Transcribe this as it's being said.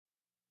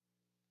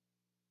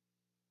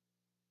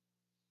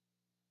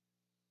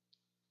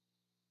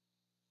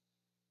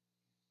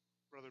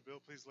Brother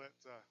Bill, please can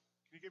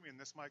you get me in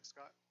this mic,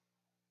 Scott?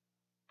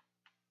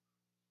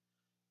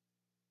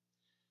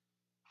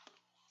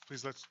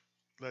 Please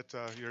let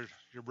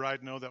your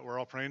bride know that we're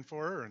all praying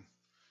for her. And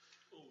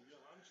Oh, yeah,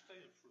 I'm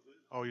staying for this.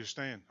 oh, you're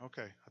staying?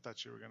 Okay, I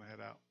thought you were going to head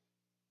out.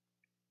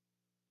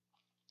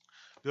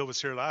 Bill was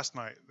here last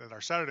night at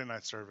our Saturday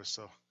night service,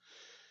 so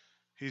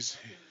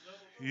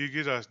you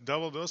get a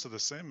double dose of the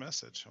same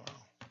message. Wow.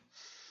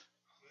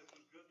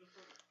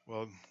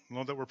 Well,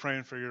 know that we're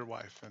praying for your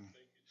wife, and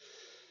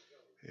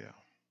yeah,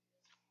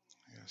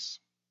 yes.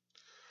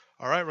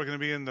 All right, we're going to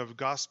be in the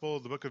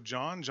Gospel, the book of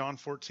John, John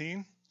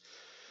 14.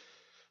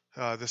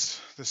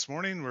 This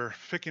morning we're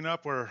picking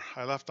up where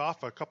I left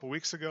off a couple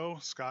weeks ago.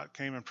 Scott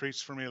came and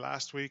preached for me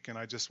last week, and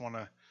I just want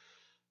to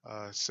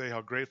say how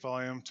grateful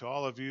I am to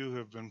all of you who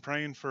have been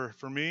praying for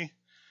me.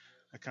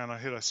 I kind of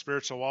hit a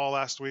spiritual wall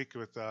last week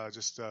with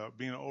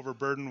being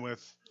overburdened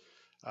with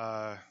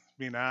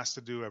being asked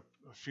to do a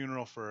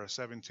funeral for a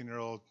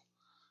 17-year-old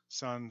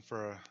son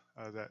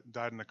that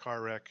died in a car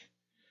wreck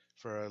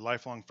for a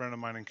lifelong friend of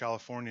mine in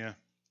California.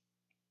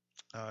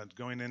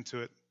 Going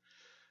into it,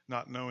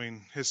 not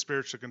knowing his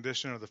spiritual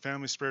condition or the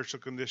family's spiritual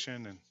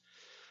condition, and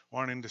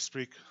wanting to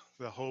speak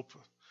the hope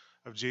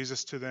of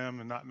Jesus to them,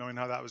 and not knowing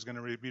how that was going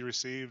to be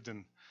received.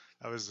 And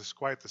that was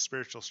quite the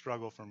spiritual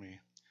struggle for me.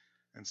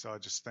 And so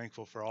I'm just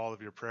thankful for all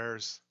of your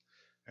prayers.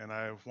 And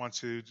I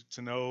want you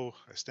to know,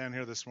 I stand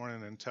here this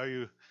morning and tell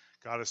you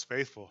God is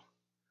faithful.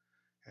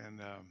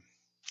 And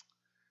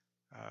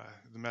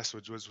the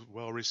message was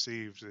well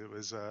received. It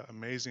was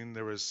amazing.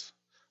 There was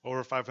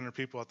over 500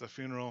 people at the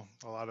funeral,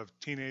 a lot of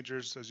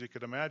teenagers, as you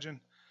could imagine.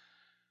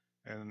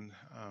 And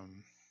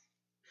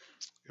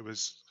it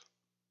was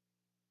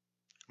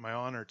my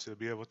honor to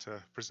be able to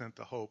present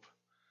the hope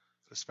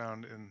that's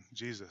found in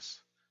Jesus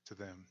to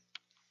them.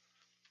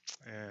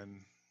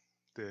 And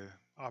the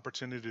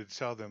opportunity to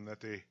tell them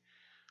that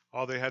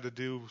all they had to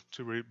do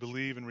to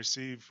believe and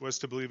receive was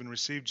to believe and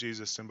receive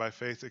Jesus, and by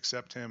faith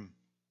accept him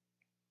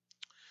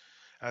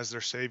as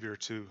their Savior,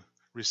 to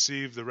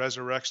receive the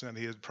resurrection that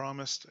he had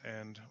promised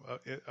and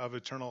of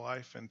eternal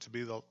life, and to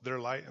be their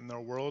light in their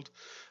world,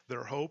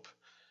 their hope.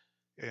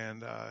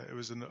 And it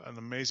was an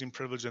amazing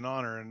privilege and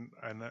honor.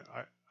 And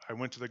I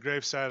went to the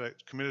gravesite.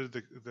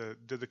 I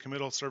did the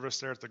committal service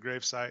there at the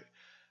gravesite,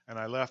 and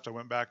I left. I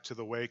went back to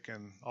the wake,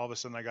 and all of a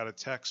sudden I got a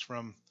text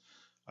from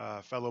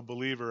a fellow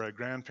believer, a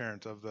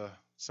grandparent of the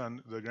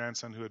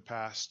grandson who had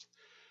passed.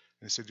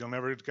 And he said, "You'll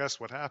never guess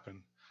what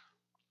happened."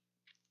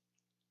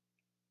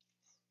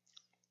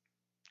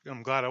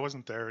 I'm glad I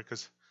wasn't there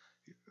because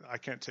I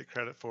can't take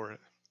credit for it.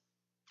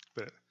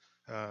 But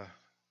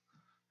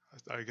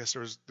I guess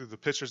there was the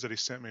pictures that he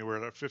sent me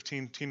were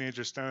 15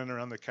 teenagers standing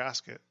around the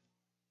casket,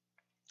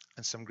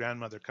 and some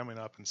grandmother coming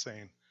up and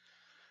saying,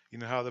 "You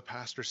know how the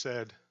pastor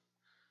said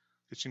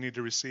that you need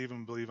to receive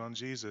and believe on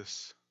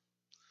Jesus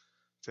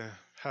to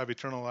have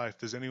eternal life.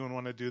 Does anyone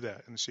want to do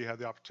that?" And she had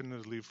the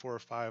opportunity to leave 4 or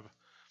 5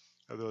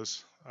 of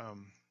those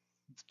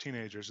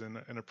teenagers in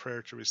a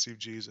prayer to receive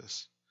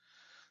Jesus.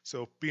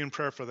 So be in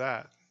prayer for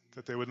that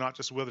they would not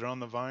just wither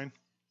on the vine,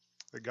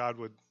 that God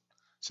would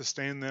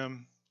sustain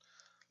them,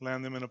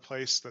 land them in a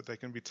place that they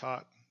can be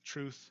taught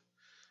truth.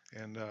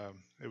 And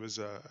it was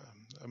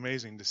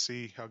amazing to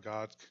see how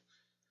God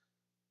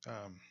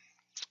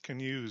can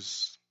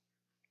use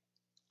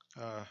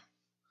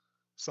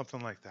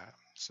something like that.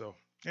 So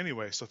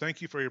anyway,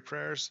 thank you for your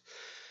prayers.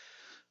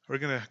 We're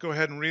going to go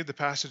ahead and read the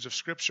passage of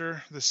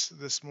Scripture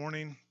this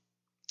morning,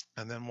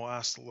 and then we'll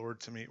ask the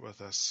Lord to meet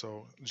with us.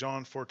 So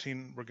John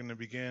 14, we're going to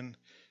begin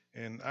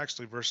in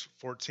actually verse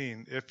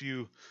 14. "If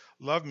you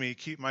love me,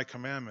 keep my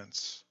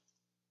commandments."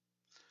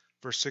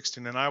 Verse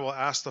 16, "And I will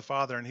ask the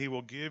Father, and he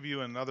will give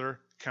you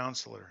another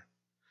counselor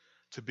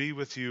to be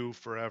with you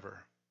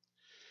forever.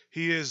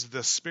 He is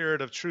the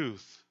Spirit of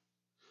truth.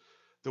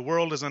 The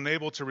world is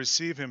unable to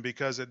receive him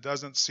because it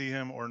doesn't see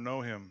him or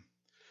know him.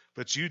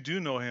 But you do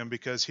know him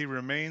because he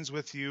remains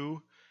with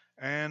you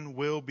and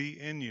will be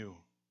in you.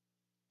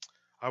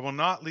 I will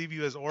not leave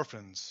you as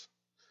orphans.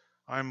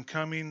 I am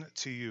coming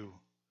to you.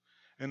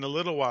 In a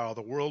little while,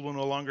 the world will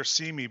no longer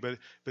see me,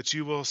 but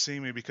you will see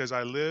me. Because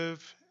I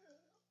live,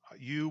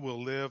 you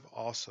will live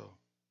also.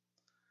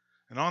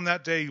 And on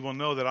that day, you will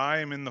know that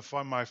I am in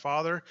my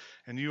Father,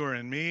 and you are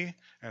in me,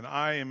 and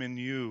I am in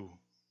you."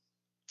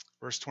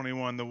 Verse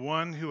 21, "The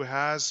one who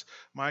has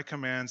my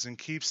commands and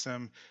keeps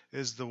them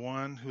is the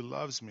one who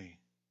loves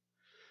me.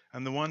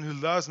 And the one who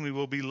loves me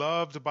will be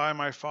loved by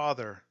my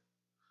Father.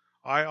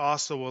 I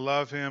also will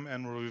love him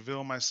and will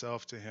reveal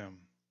myself to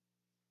him."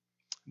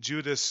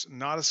 Judas,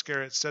 not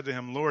Iscariot, said to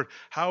him, "Lord,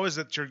 how is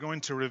it you're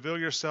going to reveal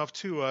yourself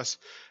to us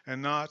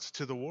and not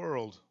to the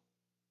world?"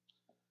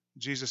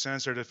 Jesus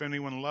answered, "If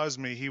anyone loves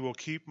me, he will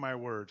keep my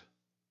word.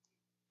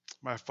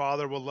 My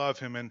Father will love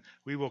him, and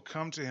we will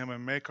come to him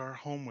and make our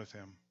home with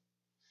him.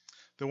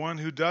 The one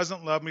who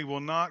doesn't love me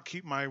will not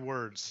keep my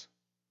words.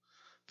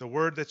 The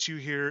word that you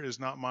hear is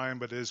not mine,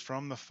 but is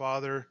from the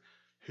Father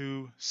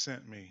who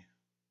sent me.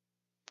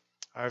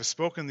 I have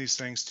spoken these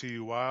things to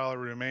you while I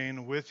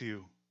remain with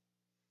you.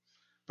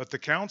 But the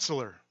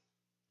Counselor,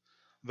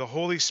 The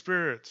Holy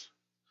Spirit,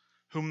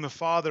 whom the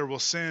Father will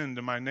send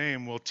in my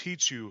name, will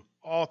teach you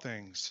all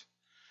things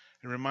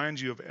and remind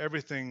you of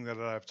everything that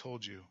I have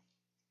told you.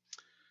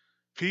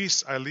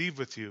 Peace I leave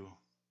with you.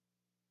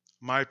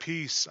 My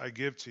peace I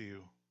give to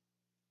you.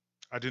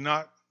 I do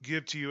not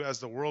give to you as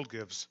the world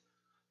gives.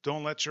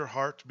 Don't let your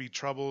heart be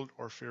troubled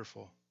or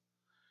fearful.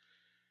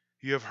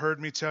 You have heard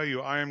me tell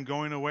you, I am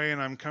going away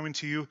and I am coming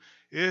to you.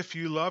 If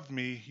you loved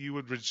me, you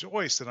would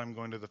rejoice that I'm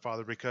going to the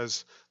Father,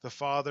 because the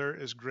Father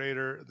is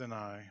greater than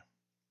I.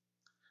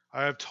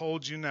 I have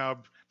told you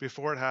now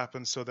before it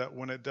happens, so that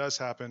when it does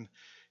happen,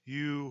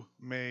 you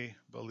may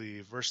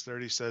believe. Verse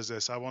 30 says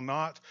this, I will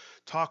not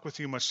talk with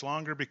you much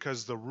longer,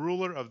 because the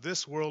ruler of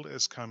this world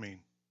is coming.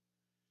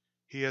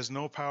 He has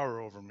no power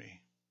over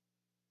me.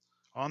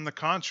 On the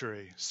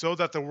contrary, so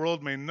that the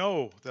world may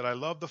know that I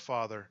love the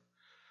Father,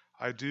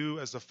 I do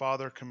as the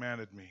Father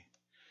commanded me.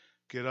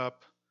 Get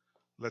up,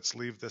 let's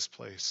leave this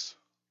place.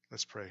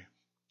 Let's pray.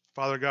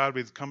 Father God,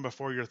 we come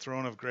before your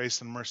throne of grace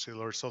and mercy,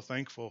 Lord, so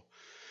thankful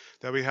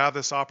that we have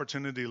this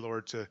opportunity,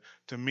 Lord,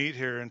 to meet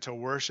here and to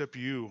worship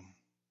you.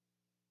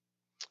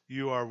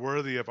 You are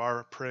worthy of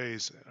our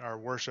praise, our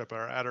worship,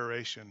 our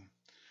adoration.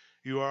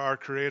 You are our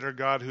Creator,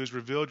 God, who has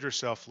revealed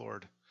yourself,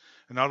 Lord.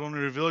 And not only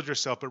revealed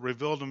yourself, but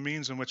revealed the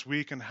means in which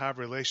we can have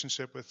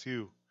relationship with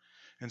you.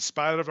 In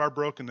spite of our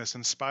brokenness,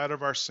 in spite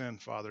of our sin,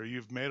 Father,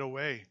 you've made a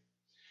way.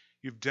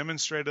 You've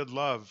demonstrated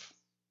love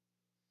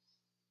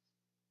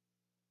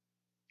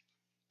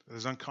that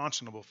is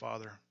unconscionable,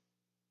 Father.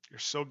 You're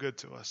so good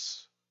to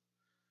us.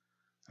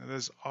 And it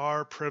is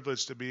our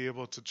privilege to be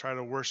able to try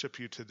to worship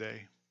you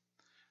today.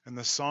 And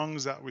the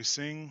songs that we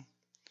sing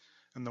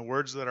and the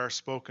words that are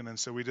spoken. And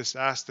so we just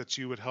ask that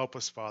you would help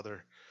us,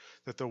 Father,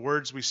 that the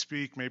words we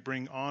speak may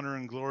bring honor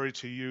and glory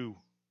to you,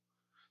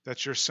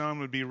 that your Son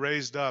would be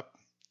raised up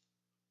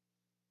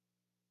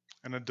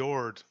and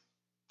adored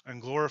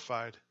and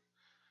glorified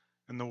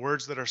in the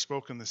words that are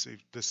spoken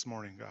this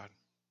morning, God.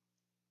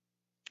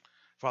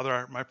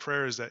 Father, my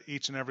prayer is that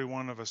each and every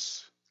one of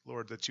us,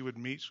 Lord, that you would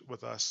meet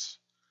with us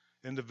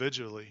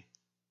individually.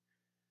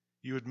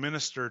 You would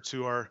minister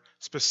to our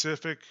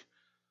specific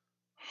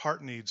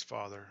heart needs,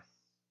 Father.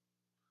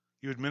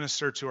 You would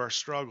minister to our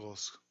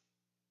struggles.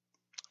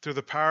 Through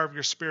the power of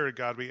your Spirit,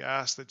 God, we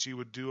ask that you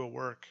would do a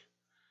work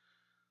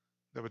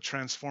that would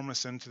transform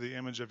us into the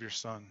image of your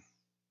Son,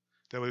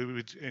 that we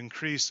would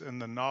increase in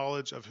the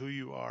knowledge of who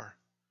you are,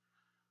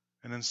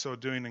 and in so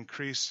doing,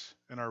 increase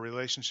in our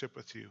relationship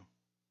with you.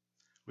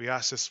 We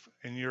ask this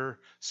in your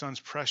Son's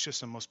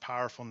precious and most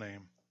powerful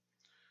name.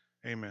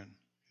 Amen.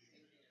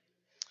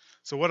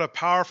 So what a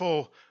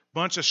powerful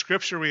bunch of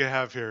scripture we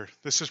have here.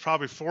 This is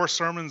probably 4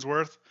 sermons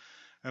worth,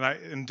 and I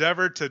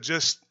endeavored to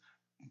just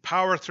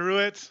power through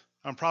it.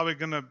 I'm probably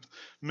going to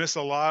miss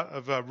a lot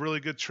of really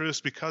good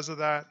truths because of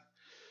that.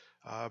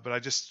 But I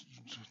just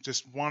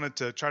wanted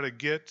to try to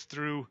get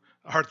through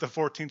the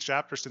 14th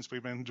chapter since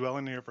we've been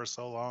dwelling here for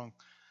so long.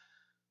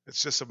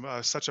 It's just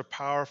such a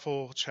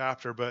powerful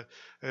chapter. But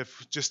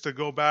if just to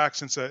go back,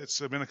 since it's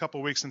been a couple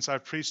of weeks since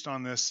I've preached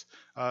on this,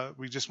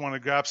 we just want to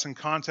grab some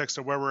context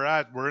of where we're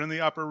at. We're in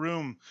the upper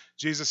room.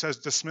 Jesus has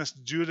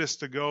dismissed Judas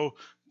to go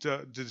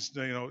to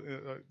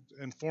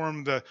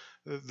inform the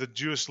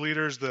Jewish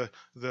leaders,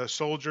 the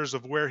soldiers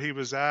of where he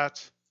was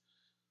at.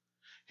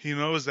 He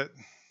knows that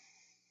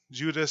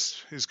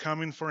Judas is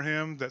coming for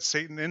him, that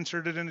Satan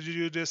entered it into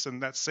Judas,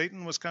 and that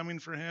Satan was coming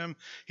for him.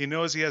 He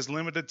knows he has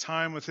limited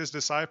time with his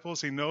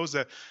disciples. He knows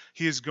that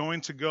he is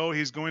going to go.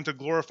 He's going to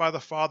glorify the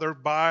Father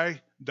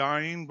by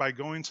dying, by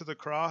going to the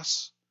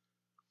cross.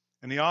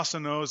 And he also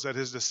knows that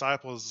his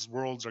disciples'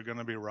 worlds are going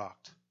to be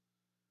rocked.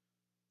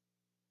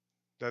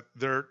 That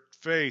their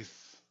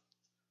faith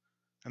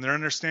and their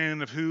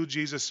understanding of who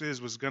Jesus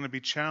is was going to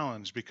be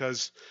challenged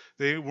because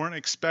they weren't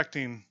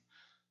expecting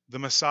the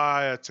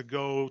Messiah to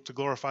go to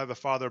glorify the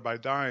Father by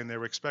dying. They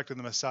were expecting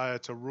the Messiah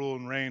to rule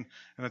and reign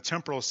in a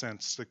temporal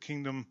sense, the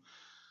kingdom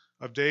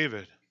of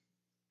David.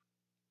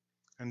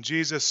 And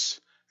Jesus,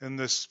 in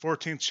this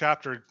 14th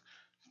chapter,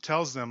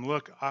 tells them,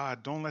 look,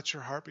 don't let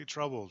your heart be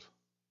troubled.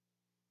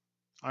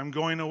 I'm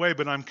going away,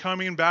 but I'm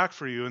coming back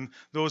for you. And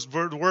those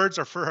words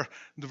were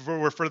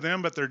for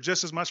them, but they're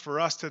just as much for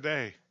us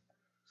today.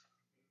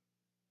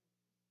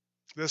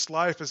 This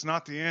life is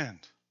not the end.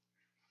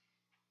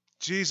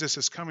 Jesus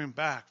is coming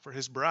back for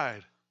his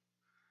bride.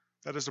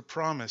 That is a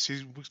promise.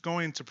 He's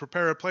going to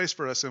prepare a place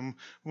for us. And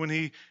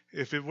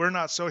if it were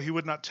not so, he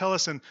would not tell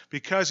us. And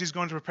because he's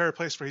going to prepare a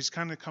place for us, he's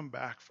going to come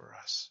back for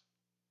us.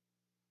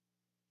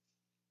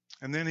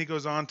 And then he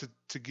goes on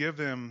to give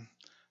them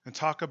and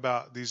talk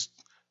about these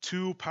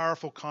 2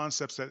 powerful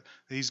concepts that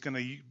he's going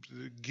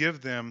to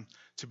give them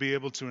to be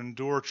able to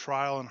endure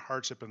trial and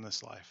hardship in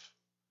this life.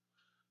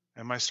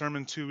 And my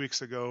sermon 2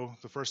 weeks ago,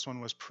 the first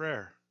one was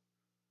prayer.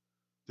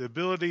 The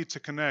ability to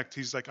connect.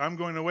 He's like, I'm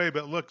going away,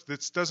 but look,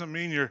 this doesn't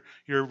mean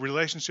your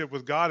relationship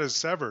with God is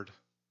severed.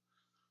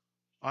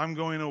 I'm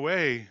going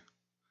away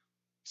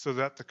so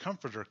that the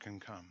Comforter can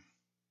come.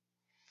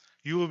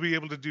 You will be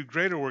able to do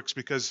greater works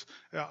because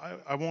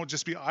I won't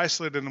just be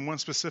isolated in one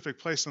specific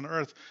place on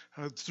earth.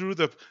 Through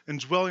the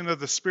indwelling of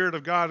the Spirit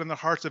of God in the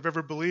hearts of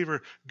every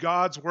believer,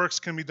 God's works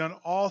can be done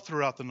all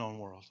throughout the known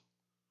world.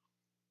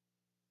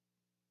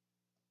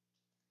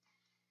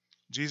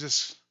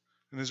 Jesus,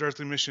 in his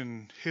earthly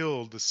mission,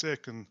 healed the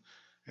sick and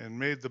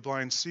made the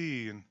blind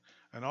see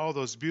and all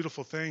those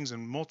beautiful things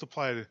and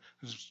multiplied,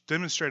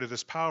 demonstrated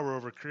his power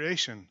over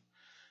creation.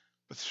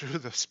 But through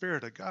the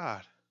Spirit of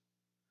God,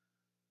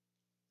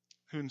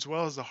 who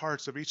indwells the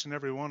hearts of each and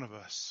every one of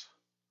us,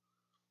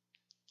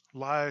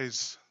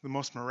 lies the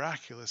most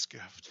miraculous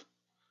gift,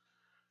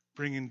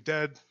 bringing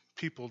dead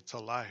people to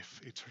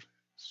life,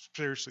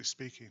 spiritually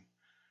speaking.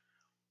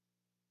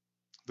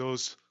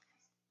 Those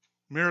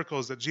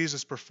miracles that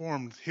Jesus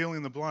performed,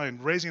 healing the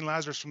blind, raising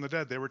Lazarus from the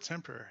dead, they were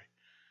temporary.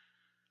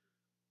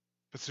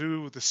 But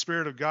through the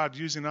Spirit of God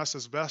using us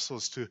as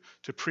vessels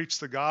to preach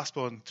the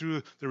gospel, and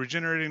through the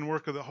regenerating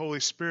work of the Holy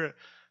Spirit,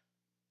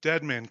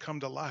 dead men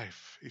come to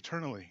life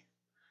eternally,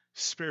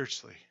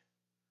 spiritually.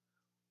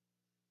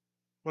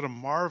 What a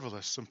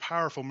marvelous and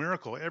powerful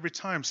miracle. Every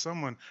time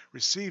someone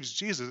receives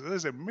Jesus, it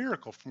is a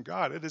miracle from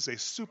God. It is a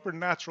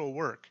supernatural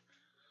work.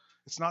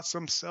 It's not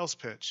some sales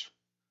pitch.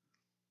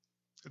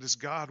 It is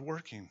God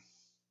working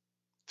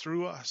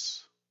through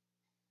us.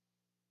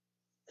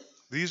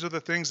 These are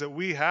the things that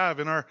we have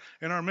in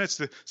our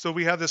midst. So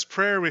we have this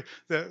prayer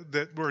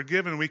that we're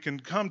given. We can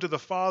come to the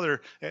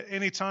Father at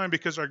any time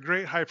because our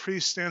great high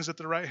priest stands at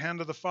the right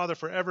hand of the Father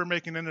forever,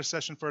 making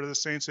intercession for the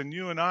saints. And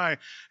you and I,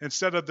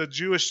 instead of the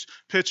Jewish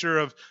picture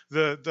of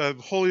the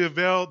Holy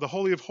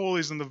of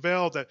Holies and the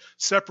veil that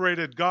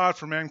separated God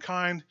from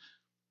mankind,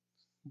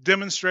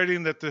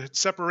 demonstrating that the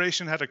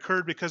separation had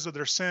occurred because of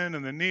their sin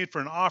and the need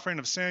for an offering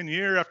of sin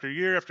year after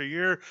year after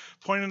year,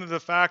 pointing to the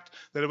fact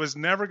that it was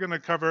never going to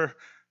cover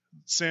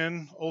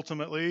sin,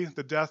 ultimately,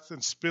 the death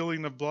and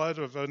spilling of blood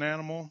of an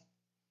animal,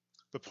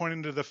 but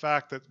pointing to the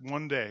fact that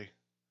one day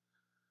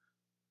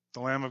the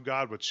Lamb of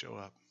God would show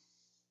up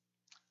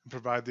and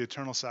provide the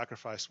eternal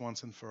sacrifice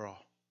once and for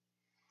all.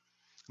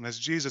 And as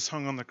Jesus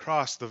hung on the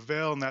cross, the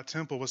veil in that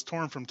temple was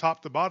torn from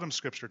top to bottom,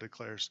 Scripture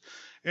declares,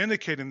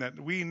 indicating that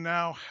we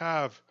now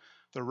have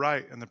the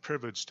right and the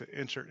privilege to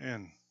enter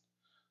in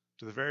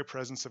to the very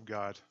presence of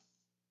God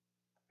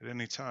at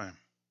any time.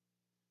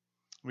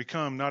 We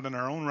come not in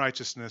our own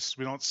righteousness.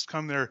 We don't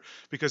come there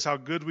because how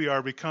good we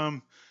are. We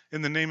come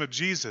in the name of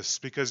Jesus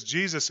because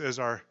Jesus is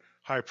our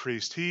high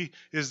priest. He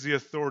is the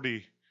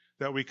authority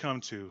that we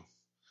come to.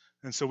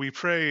 And so we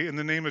pray in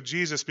the name of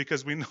Jesus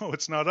because we know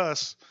it's not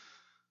us.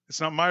 It's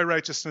not my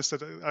righteousness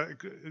that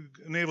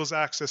enables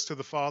access to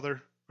the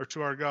Father or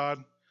to our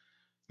God.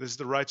 It is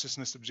the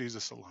righteousness of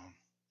Jesus alone.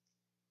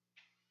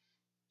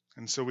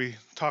 And so we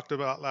talked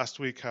about last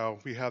week how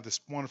we have this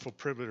wonderful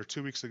privilege, or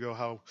 2 weeks ago,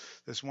 how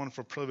this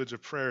wonderful privilege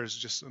of prayer is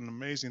just an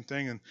amazing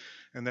thing,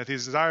 and that he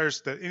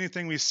desires that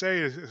anything we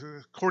say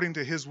according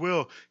to his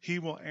will, he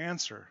will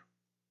answer.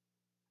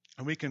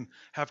 And we can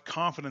have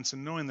confidence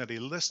in knowing that he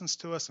listens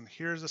to us and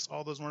hears us,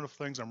 all those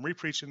wonderful things. I'm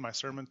re-preaching my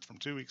sermon from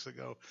 2 weeks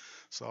ago,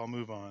 so I'll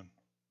move on.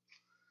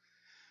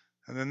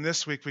 And then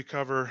this week we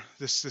cover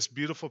this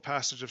beautiful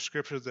passage of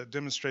Scripture that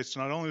demonstrates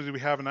not only do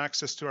we have an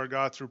access to our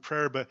God through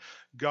prayer, but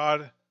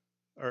God,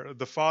 or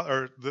the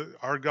Father,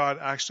 our God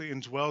actually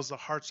indwells the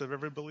hearts of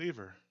every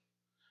believer.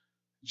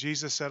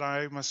 Jesus said,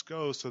 I must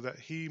go so that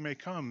he may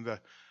come,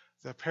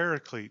 the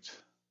Paraclete,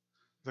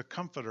 the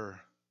Comforter,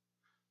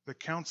 the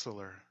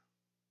Counselor.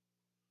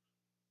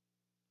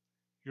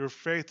 Your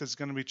faith is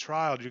going to be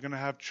trialed. You're going to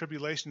have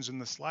tribulations in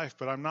this life,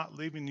 but I'm not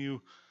leaving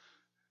you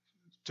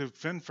to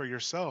fend for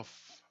yourself.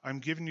 I'm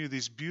giving you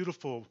these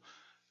beautiful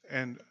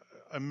and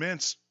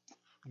immense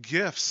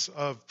gifts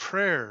of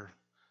prayer,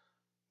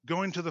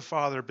 going to the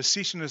Father,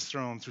 beseeching his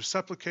throne through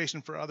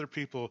supplication for other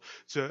people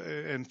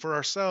and for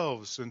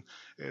ourselves and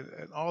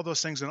all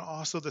those things, and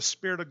also the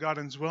Spirit of God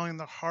indwelling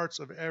the hearts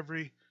of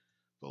every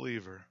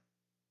believer.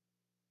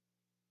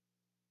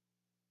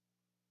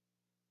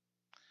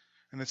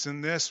 And it's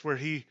in this where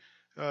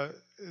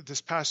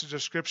this passage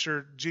of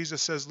Scripture,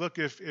 Jesus says, look,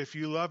 if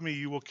you love me,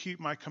 you will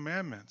keep my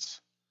commandments.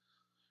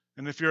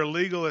 And if you're a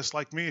legalist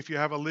like me, if you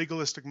have a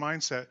legalistic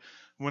mindset,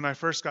 when I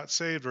first got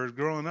saved or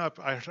growing up,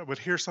 I would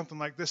hear something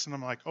like this, and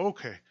I'm like,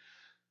 okay,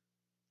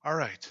 all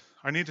right.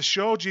 I need to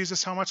show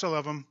Jesus how much I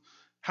love him.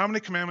 How many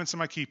commandments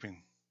am I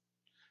keeping?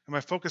 And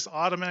my focus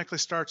automatically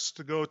starts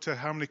to go to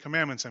how many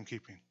commandments I'm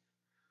keeping.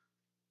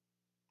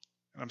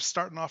 And I'm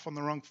starting off on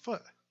the wrong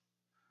foot.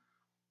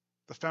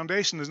 The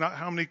foundation is not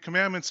how many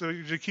commandments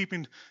you're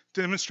keeping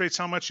demonstrates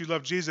how much you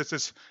love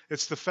Jesus.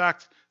 It's the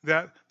fact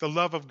that the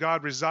love of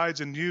God resides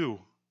in you.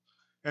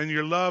 And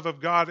your love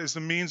of God is the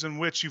means in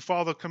which you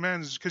follow the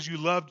commands because you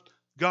love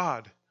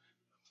God.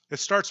 It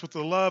starts with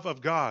the love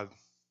of God.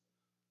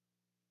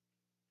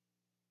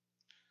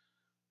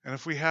 And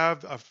if we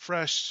have a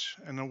fresh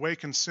and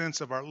awakened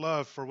sense of our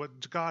love for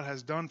what God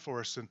has done for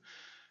us, and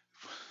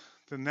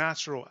the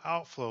natural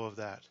outflow of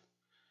that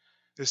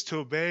is to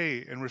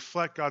obey and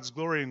reflect God's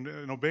glory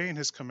and obeying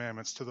his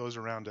commandments to those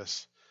around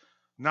us.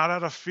 Not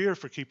out of fear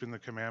for keeping the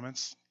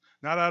commandments,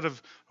 Not out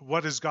of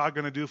what is God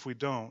going to do if we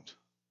don't,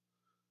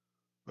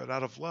 but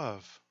out of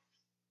love,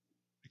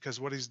 because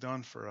what he's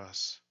done for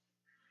us.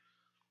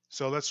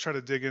 So let's try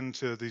to dig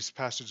into these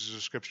passages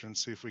of Scripture and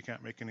see if we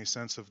can't make any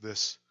sense of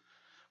this,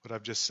 what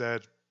I've just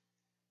said.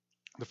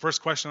 The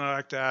first question I'd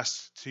like to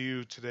ask to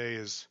you today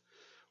is,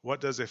 what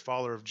does a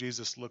follower of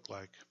Jesus look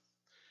like?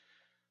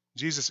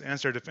 Jesus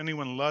answered, if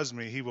anyone loves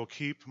me, he will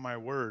keep my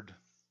word.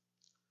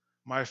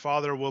 My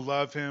Father will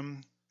love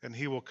him, and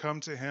he will come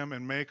to him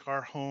and make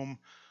our home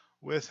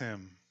with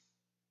him.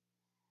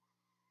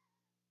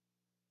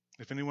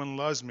 If anyone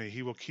loves me,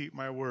 he will keep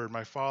my word.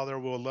 My Father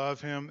will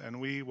love him,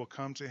 and we will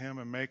come to him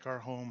and make our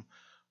home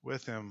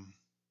with him.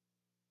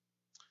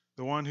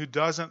 The one who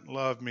doesn't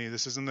love me,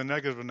 this is in the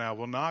negative now,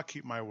 will not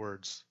keep my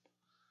words.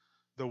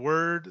 The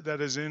word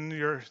that is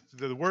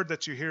the word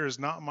that you hear is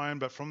not mine,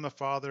 but from the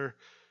Father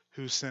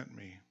who sent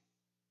me.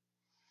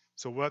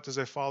 So what does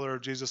a follower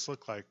of Jesus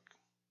look like?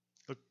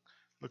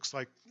 Looks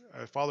like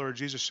a follower of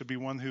Jesus should be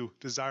one who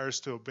desires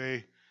to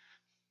obey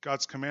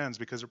God's commands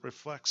because it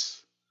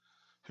reflects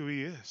who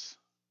he is.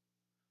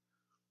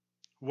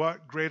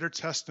 What greater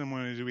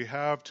testimony do we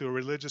have to a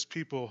religious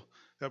people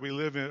that we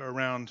live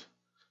around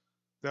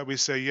that we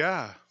say,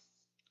 yeah,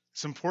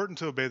 it's important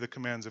to obey the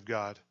commands of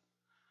God,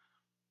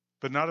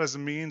 but not as a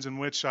means in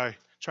which I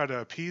try to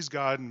appease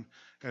God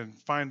and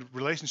find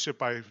relationship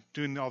by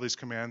doing all these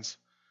commands,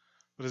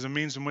 but as a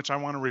means in which I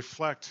want to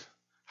reflect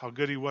how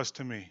good he was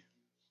to me.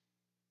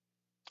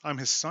 I'm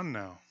his son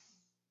now.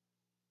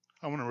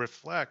 I want to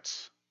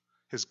reflect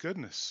his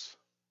goodness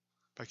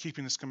by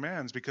keeping his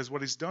commands because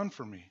what he's done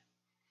for me.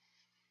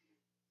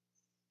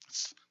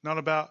 It's not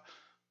about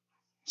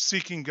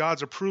seeking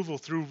God's approval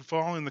through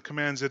following the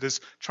commands. It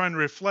is trying to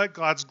reflect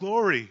God's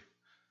glory,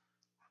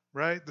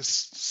 right?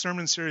 This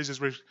sermon series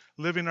is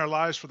living our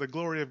lives for the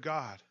glory of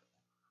God.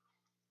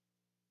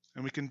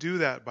 And we can do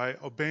that by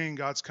obeying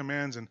God's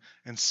commands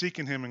and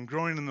seeking him and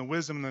growing in the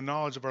wisdom and the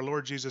knowledge of our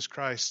Lord Jesus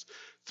Christ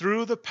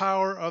through the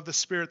power of the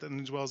Spirit that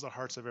indwells the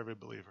hearts of every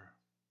believer.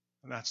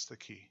 And that's the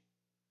key.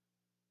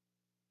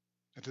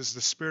 It is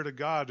the Spirit of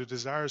God who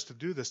desires to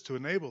do this, to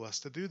enable us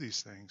to do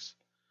these things.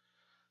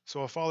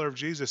 So a follower of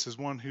Jesus is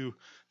one who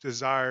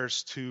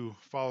desires to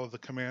follow the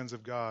commands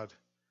of God,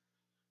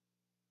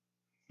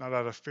 not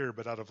out of fear,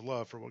 but out of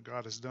love for what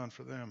God has done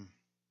for them.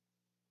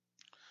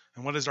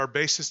 And what is our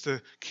basis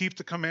to keep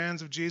the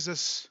commands of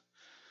Jesus?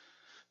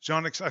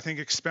 John, I think,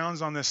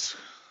 expounds on this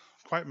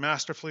quite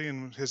masterfully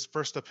in his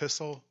first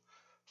epistle,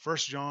 1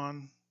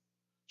 John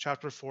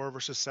chapter 4,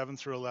 verses 7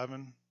 through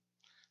 11,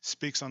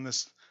 speaks on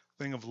this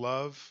thing of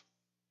love.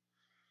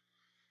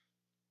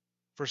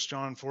 1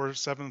 John 4,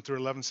 7 through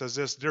 11 says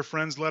this, dear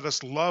friends, let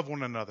us love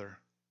one another,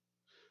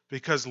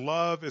 because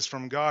love is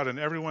from God, and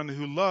everyone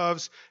who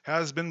loves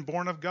has been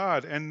born of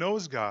God and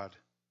knows God.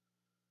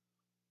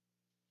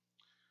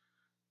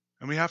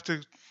 And we have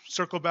to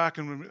circle back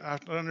and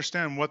have to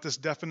understand what this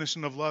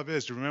definition of love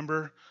is. Do you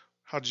remember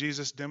how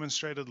Jesus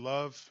demonstrated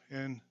love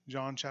in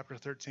John chapter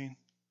 13?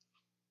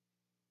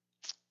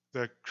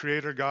 The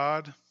Creator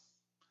God,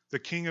 the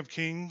King of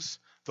Kings,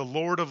 the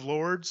Lord of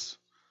Lords,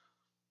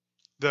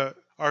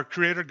 our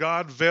Creator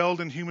God,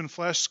 veiled in human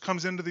flesh,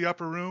 comes into the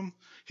upper room.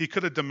 He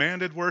could have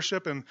demanded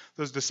worship, and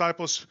those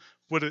disciples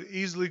would have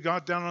easily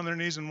got down on their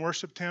knees and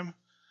worshipped him.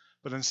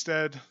 But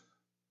instead,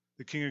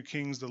 the King of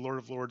Kings, the Lord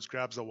of Lords,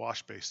 grabs a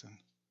wash basin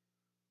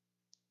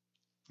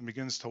and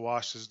begins to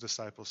wash his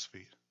disciples'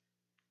 feet.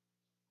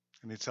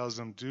 And he tells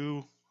them,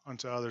 do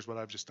unto others what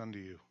I've just done to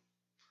you.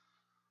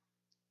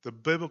 The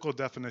biblical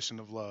definition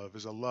of love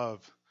is a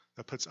love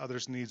that puts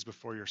others' needs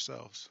before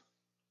yourselves.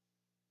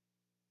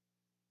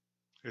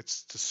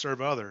 It's to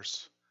serve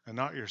others and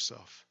not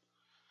yourself.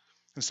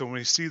 And so when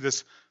we see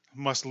this,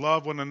 must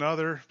love one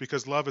another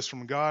because love is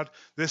from God,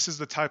 this is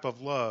the type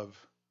of love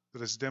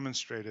that is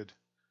demonstrated,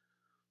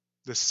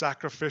 this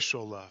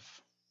sacrificial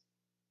love.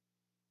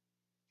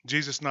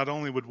 Jesus not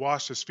only would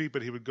wash his feet,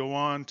 but he would go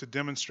on to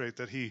demonstrate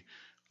that he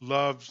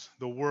loved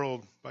the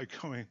world by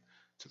going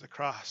to the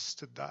cross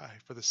to die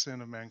for the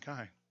sin of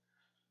mankind,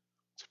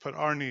 to put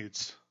our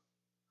needs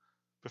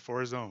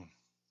before his own.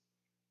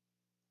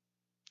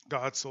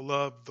 God so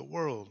loved the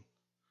world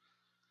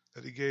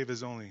that he gave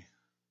his only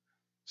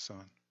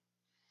Son.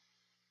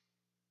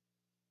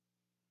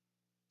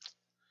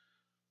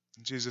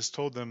 Jesus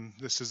told them,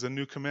 this is a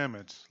new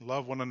commandment.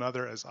 Love one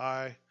another as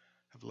I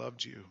have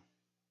loved you.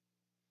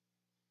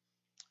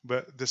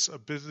 But this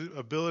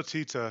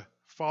ability to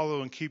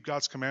follow and keep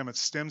God's commandments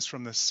stems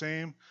from the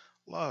same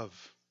love.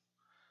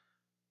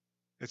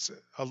 It's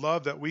a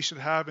love that we should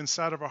have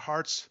inside of our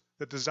hearts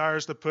that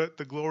desires to put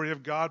the glory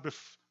of God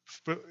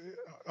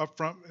up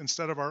front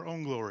instead of our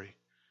own glory.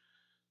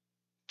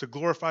 To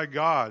glorify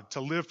God,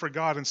 to live for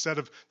God instead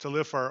of to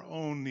live for our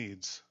own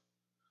needs.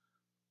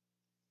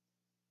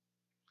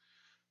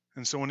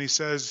 And so when he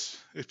says,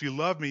 if you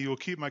love me, you will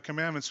keep my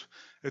commandments,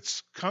 it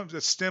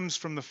stems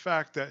from the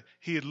fact that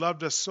he had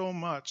loved us so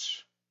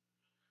much.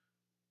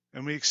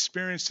 And we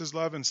experienced his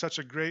love in such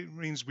a great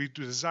means we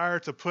desire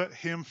to put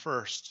him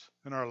first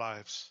in our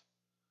lives.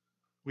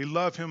 We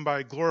love him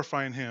by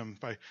glorifying him,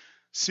 by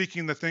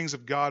seeking the things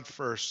of God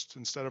first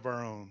instead of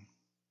our own.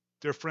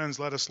 Dear friends,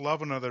 let us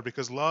love one another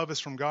because love is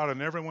from God,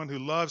 and everyone who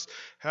loves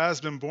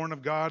has been born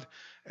of God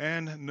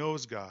and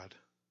knows God.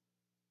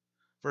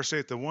 Verse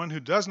 8, the one who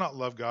does not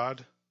love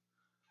God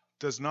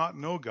does not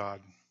know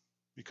God,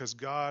 because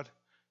God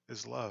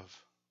is love.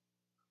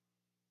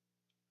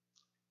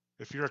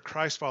 If you're a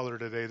Christ follower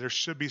today, there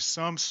should be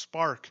some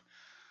spark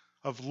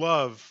of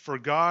love for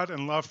God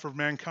and love for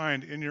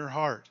mankind in your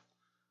heart.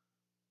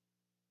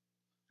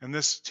 And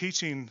this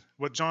teaching,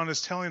 what John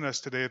is telling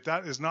us today, if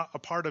that is not a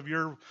part of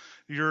your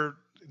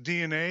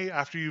DNA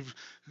after you've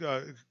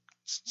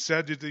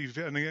said that you've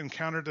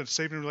encountered a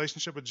saving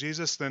relationship with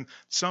Jesus, then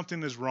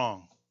something is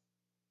wrong.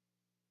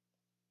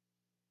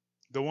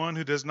 The one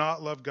who does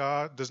not love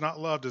does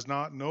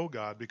not know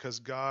God, because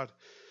God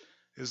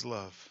is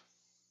love.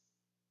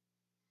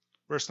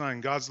 Verse 9,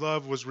 God's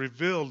love was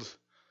revealed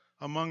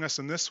among us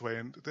in this way.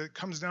 And it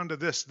comes down to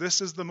this.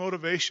 This is the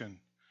motivation.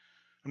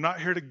 I'm not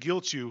here to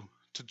guilt you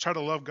to try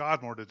to love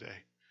God more today.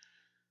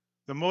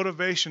 The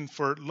motivation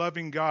for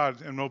loving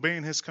God and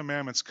obeying His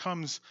commandments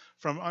comes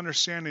from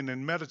understanding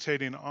and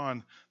meditating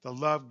on the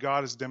love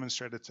God has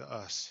demonstrated to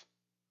us.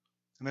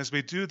 And as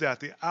we do that,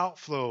 the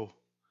outflow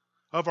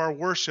of our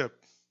worship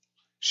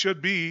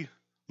should be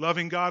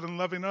loving God and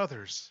loving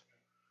others.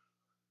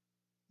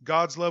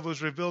 God's love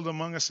was revealed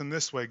among us in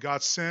this way.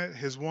 God sent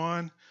His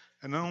one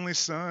and only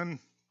Son.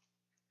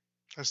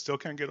 I still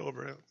can't get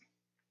over it.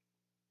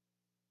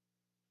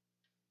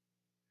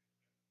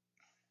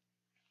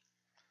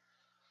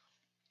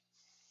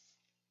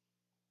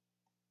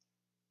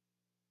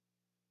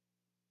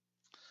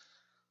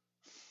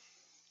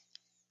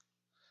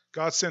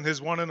 God sent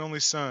His one and only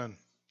Son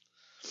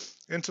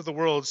into the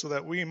world so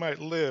that we might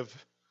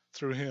live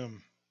through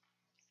Him.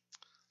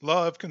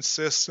 Love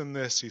consists in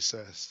this, He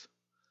says.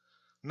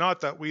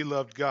 Not that we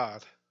loved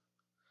God,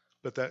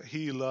 but that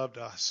He loved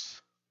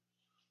us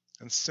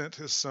and sent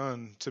His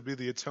Son to be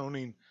the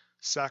atoning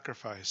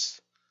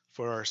sacrifice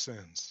for our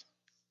sins.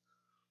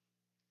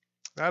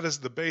 That is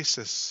the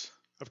basis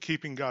of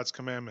keeping God's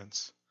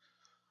commandments.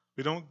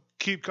 We don't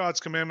keep God's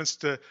commandments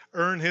to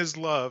earn His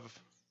love.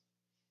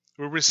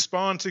 We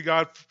respond to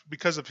God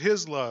because of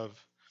His love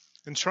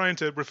and trying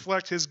to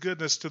reflect His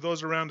goodness to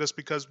those around us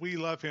because we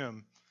love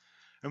Him.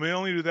 And we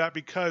only do that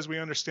because we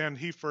understand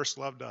He first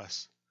loved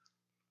us.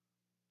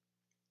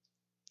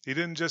 He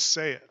didn't just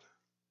say it.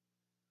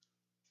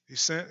 He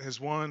sent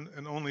His one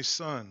and only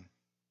Son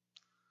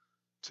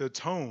to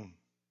atone,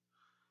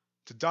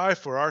 to die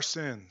for our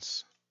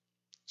sins,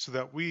 so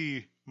that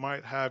we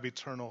might have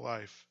eternal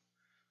life.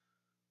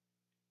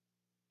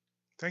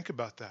 Think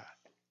about that.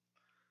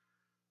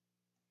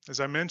 As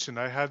I mentioned,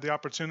 I had the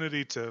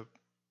opportunity to,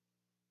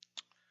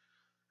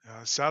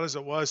 sad as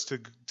it was,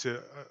 to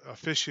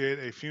officiate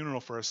a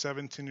funeral for a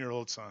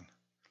 17-year-old son.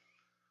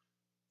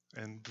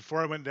 And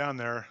before I went down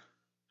there,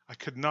 I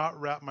could not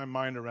wrap my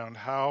mind around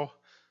how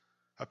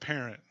a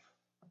parent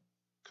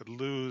could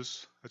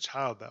lose a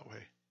child that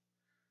way.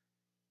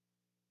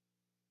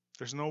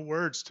 There's no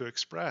words to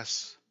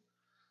express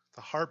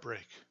the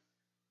heartbreak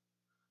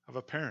of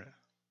a parent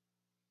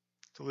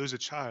to lose a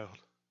child.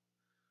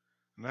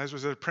 And as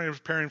I was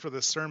preparing for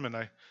this sermon,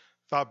 I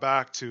thought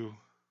back to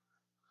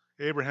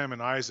Abraham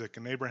and Isaac,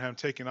 and Abraham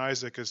taking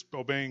Isaac as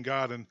obeying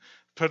God and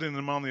putting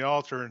him on the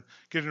altar and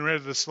getting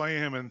ready to slay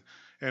him.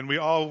 And we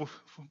all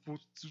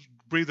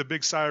breathe a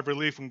big sigh of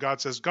relief when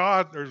God says,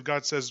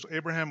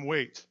 Abraham,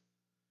 wait.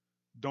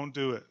 Don't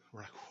do it.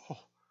 We're like, whoa.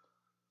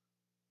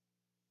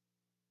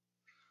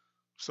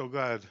 So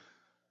glad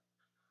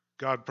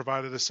God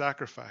provided a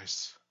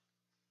sacrifice.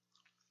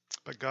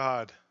 But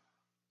God,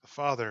 the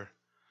Father,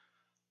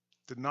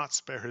 did not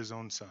spare His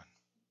own Son.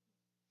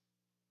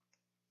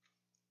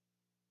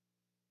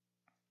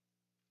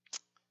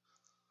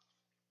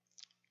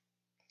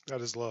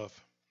 That is love.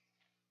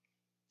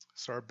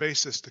 It's our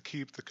basis to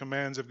keep the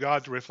commands of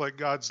God, to reflect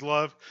God's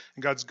love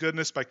and God's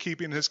goodness by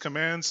keeping His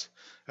commands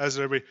as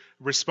a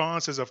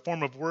response, as a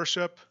form of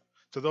worship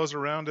to those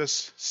around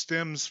us,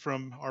 stems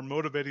from our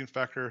motivating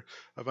factor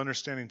of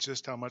understanding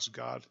just how much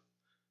God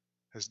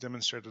has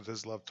demonstrated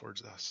His love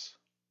towards us.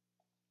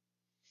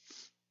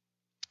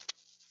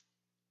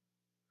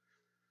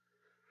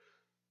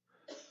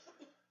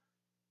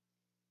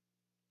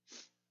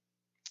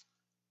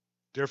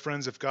 Dear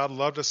friends, if God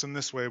loved us in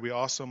this way, we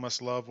also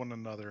must love one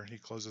another. He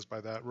closes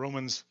by that.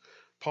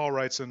 Paul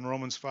writes in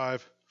Romans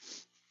 5,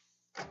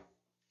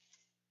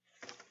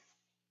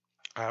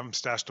 I have them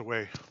stashed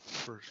away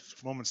for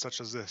moments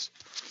such as this.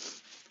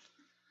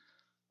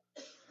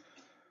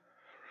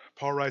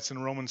 Paul writes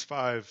in Romans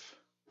 5,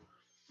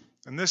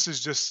 and this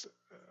is just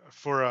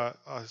for a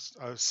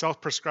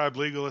self-prescribed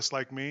legalist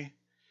like me.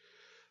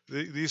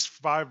 These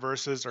 5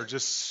 verses are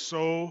just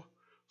so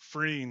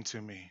freeing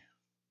to me.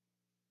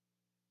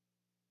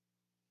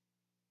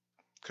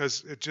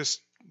 Because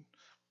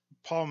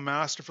Paul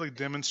masterfully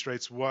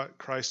demonstrates what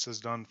Christ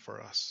has done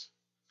for us.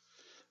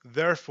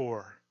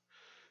 Therefore,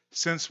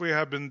 since we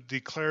have been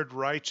declared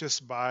righteous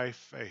by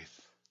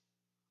faith,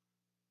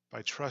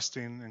 by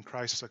trusting in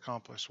Christ's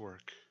accomplished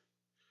work,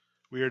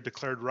 we are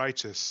declared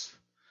righteous.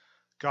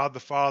 God the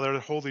Father, the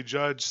holy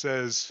judge,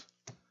 says,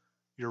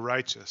 you're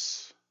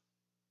righteous.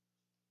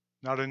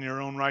 Not in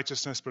your own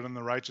righteousness, but in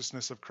the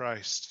righteousness of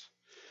Christ.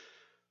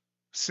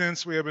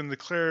 Since we have been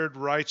declared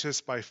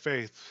righteous by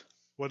faith,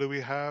 what do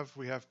we have?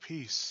 We have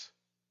peace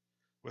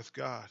with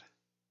God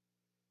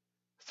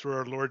through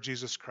our Lord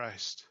Jesus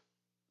Christ.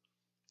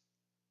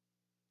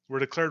 We're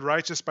declared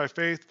righteous by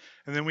faith,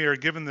 and then we are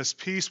given this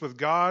peace with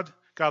God.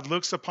 God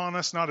looks upon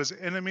us not as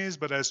enemies,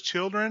 but as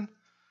children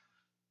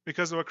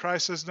because of what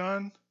Christ has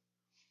done.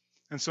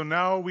 And so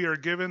now we are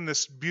given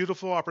this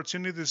beautiful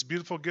opportunity, this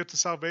beautiful gift of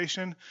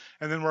salvation,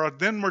 and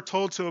then we're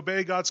told to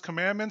obey God's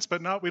commandments,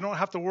 but now we don't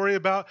have to worry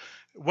about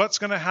what's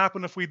going to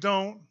happen if we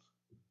don't.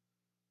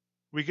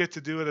 We get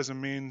to do it as a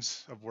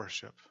means of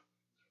worship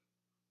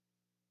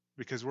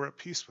because we're at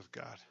peace with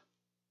God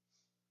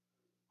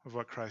of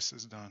what Christ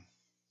has done.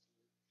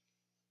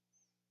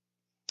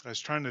 I was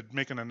trying to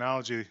make an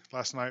analogy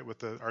last night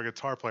with our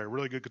guitar player,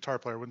 really good guitar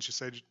player, wouldn't you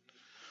say?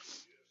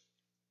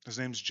 His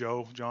name's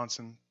Joe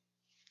Johnson.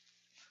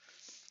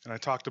 And I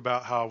talked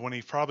about how when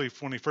he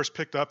first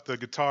picked up the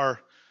guitar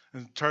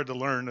and tried to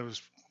learn, it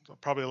was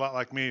probably a lot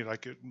like me.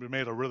 Like it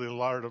made a really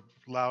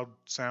loud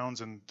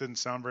sounds and didn't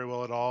sound very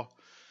well at all.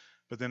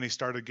 But then he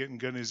started getting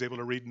good and he was able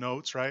to read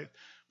notes, right?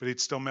 But he'd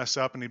still mess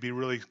up and he'd be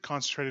really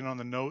concentrating on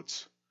the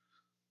notes.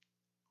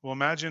 Well,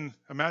 imagine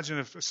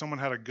if someone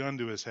had a gun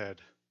to his head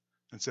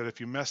and said, if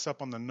you mess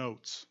up on the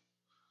notes,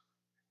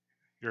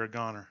 you're a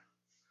goner,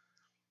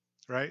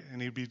 right? And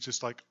he'd be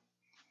just like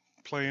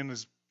playing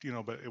his,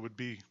 but it would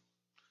be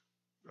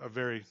a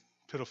very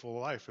pitiful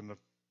life,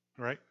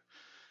 right?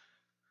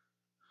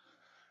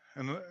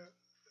 And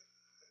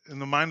in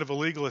the mind of a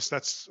legalist,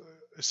 that's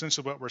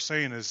essentially what we're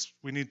saying is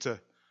we need to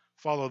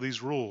follow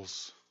these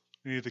rules.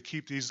 We need to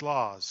keep these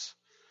laws.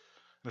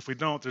 And if we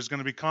don't, there's going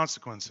to be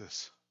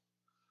consequences.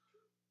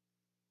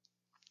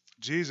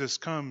 Jesus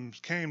came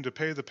to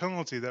pay the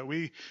penalty that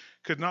we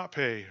could not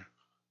pay.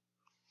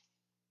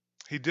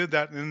 He did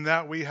that, and in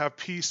that we have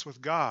peace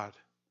with God.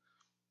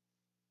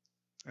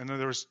 And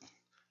then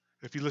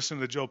if you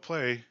listen to Joe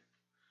play,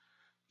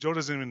 Joe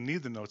doesn't even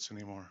need the notes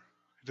anymore.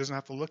 He doesn't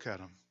have to look at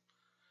them.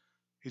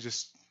 He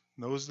just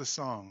knows the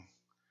song.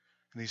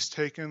 And he's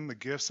taken the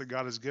gifts that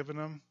God has given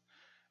him,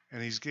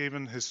 and he's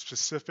given his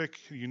specific,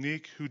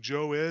 unique, who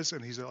Joe is,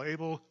 and he's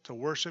able to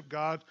worship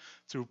God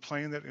through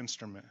playing that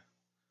instrument.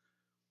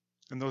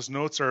 And those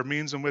notes are a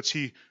means in which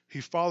he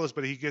follows,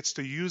 but he gets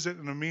to use it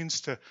in a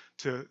means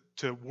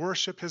to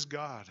worship his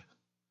God.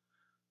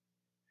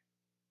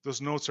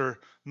 Those notes are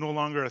no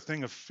longer a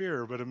thing of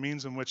fear, but a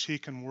means in which he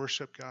can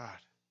worship God.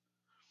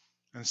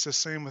 And it's the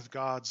same with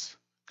God's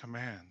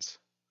commands.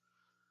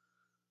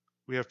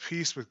 We have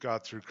peace with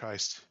God through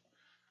Christ.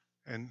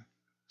 And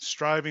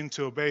striving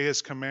to obey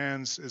his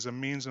commands is a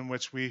means in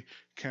which we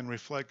can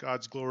reflect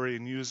God's glory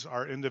and use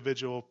our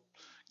individual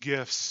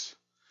gifts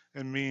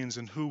and means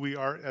and who we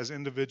are as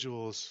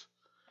individuals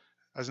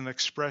as an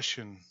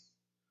expression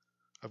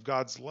of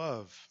God's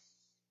love.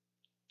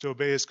 To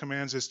obey his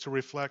commands is to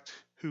reflect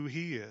who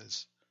he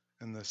is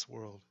in this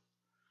world.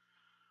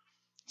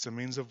 It's a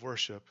means of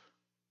worship.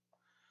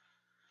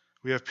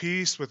 We have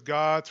peace with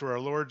God through our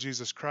Lord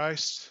Jesus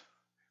Christ.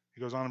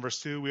 He goes on in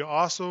verse 2. We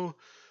also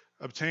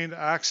obtained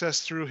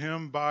access through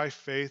him by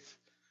faith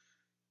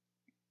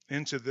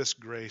into this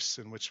grace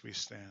in which we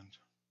stand.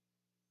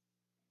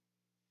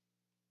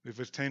 We've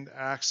obtained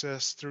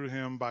access through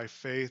him by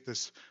faith,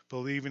 this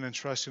believing and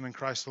trusting in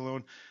Christ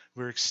alone.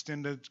 We're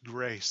extended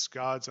grace,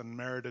 God's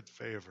unmerited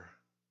favor.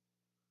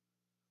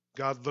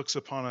 God looks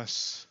upon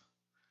us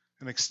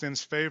and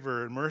extends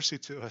favor and mercy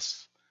to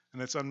us,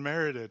 and it's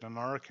unmerited on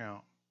our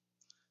account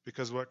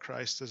because of what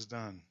Christ has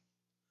done.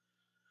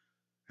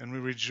 And we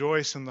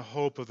rejoice in the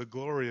hope of the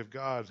glory of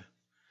God.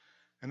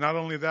 And not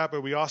only that,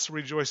 but we also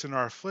rejoice in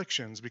our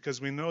afflictions because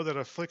we know that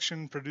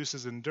affliction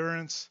produces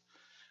endurance,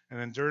 and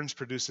endurance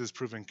produces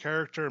proven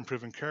character, and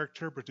proven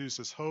character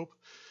produces hope.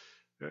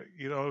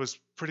 It was a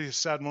pretty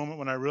sad moment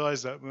when I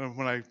realized that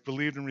when I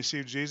believed and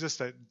received Jesus,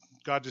 that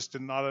God just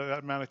did not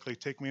automatically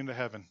take me into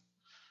heaven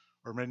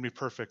or made me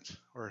perfect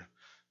or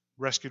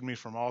rescued me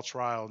from all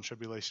trial and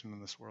tribulation in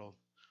this world.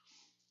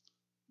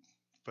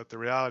 But the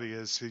reality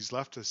is he's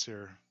left us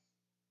here,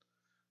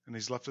 and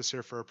he's left us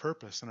here for a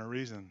purpose and a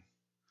reason,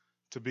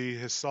 to be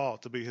his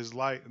salt, to be his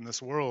light in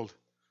this world.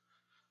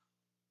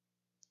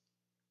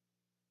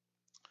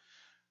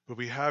 But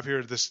we have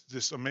here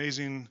this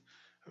amazing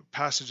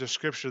passage of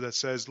Scripture that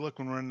says, look,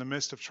 when we're in the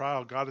midst of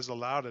trial, God has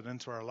allowed it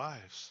into our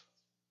lives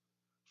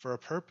for a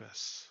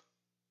purpose.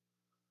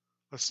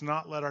 Let's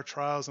not let our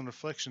trials and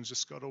afflictions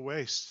just go to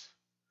waste.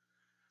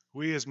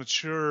 We as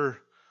mature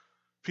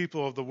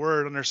people of the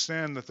Word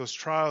understand that those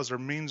trials are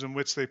means in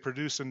which they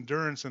produce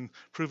endurance and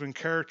proven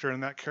character,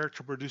 and that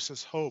character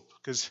produces hope.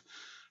 Because,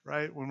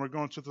 right, when we're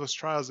going through those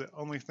trials, the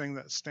only thing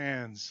that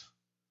stands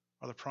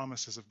are the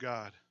promises of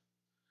God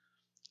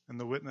and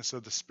the witness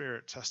of the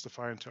Spirit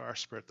testifying to our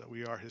spirit that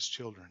we are his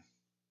children.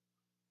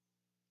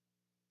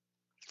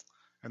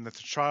 And that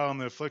the trial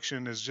and the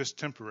affliction is just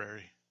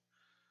temporary.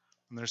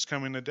 And there's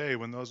coming a day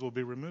when those will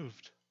be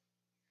removed.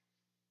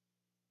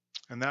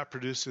 And that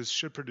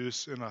should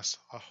produce in us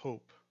a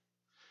hope.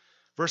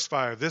 Verse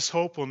 5, this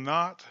hope will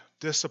not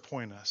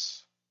disappoint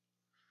us.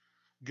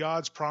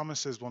 God's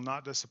promises will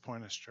not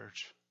disappoint us,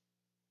 church.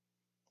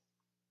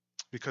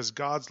 Because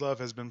God's love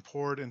has been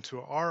poured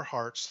into our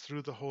hearts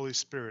through the Holy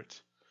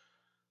Spirit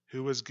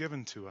who was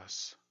given to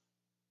us.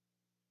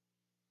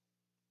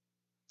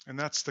 And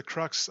that's the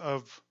crux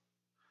of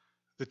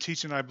the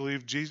teaching I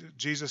believe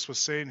Jesus was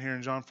saying here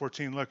in John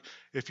 14. Look,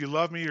 if you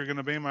love me, you're going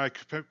to obey my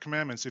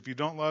commandments. If you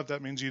don't love,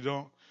 that means you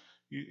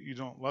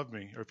don't love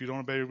me. Or if you don't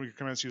obey your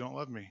commandments, you don't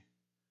love me.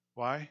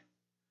 Why?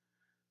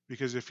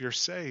 Because if you're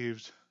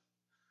saved,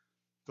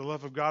 the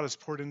love of God is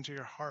poured into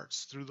your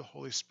hearts through the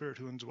Holy Spirit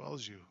who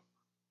indwells you.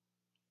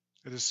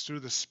 It is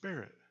through the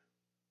Spirit.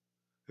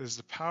 It is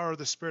the power of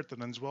the Spirit that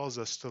indwells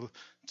us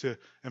to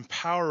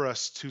empower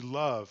us to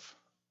love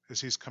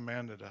as He's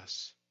commanded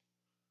us.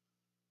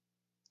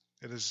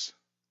 It is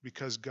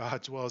because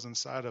God dwells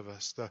inside of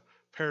us. The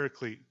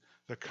Paraclete,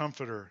 the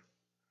Comforter,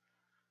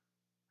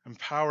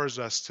 empowers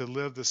us to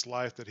live this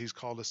life that He's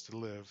called us to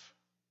live.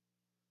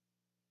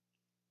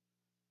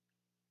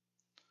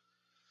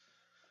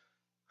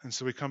 And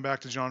so we come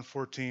back to John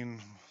 14,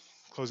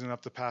 closing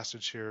up the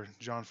passage here,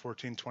 John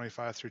 14,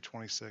 25 through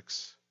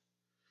 26.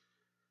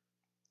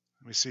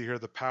 We see here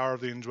the power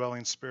of the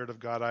indwelling Spirit of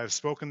God. I have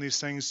spoken these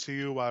things to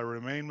you while I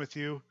remain with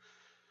you,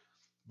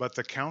 but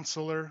the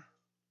Counselor,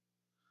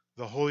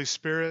 the Holy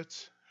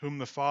Spirit, whom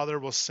the Father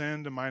will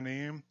send in my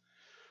name,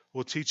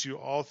 will teach you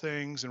all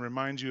things and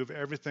remind you of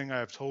everything I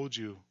have told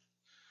you.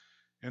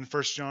 In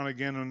 1 John,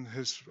 again, in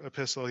his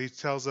epistle, he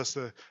tells us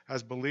that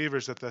as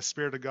believers that the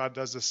Spirit of God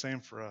does the same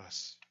for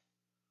us.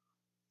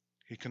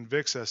 He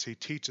convicts us, He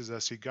teaches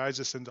us, He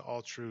guides us into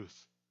all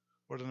truth.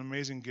 What an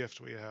amazing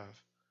gift we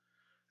have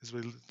as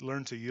we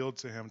learn to yield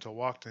to Him, to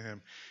walk to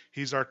Him.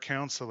 He's our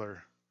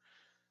Counselor.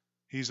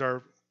 He's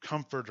our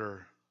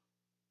Comforter.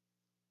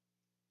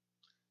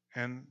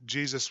 And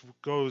Jesus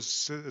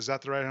is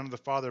at the right hand of the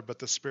Father, but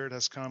the Spirit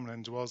has come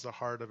and indwells the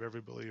heart of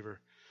every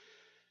believer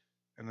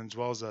and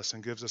indwells us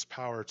and gives us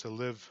power to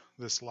live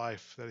this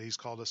life that He's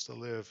called us to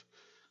live.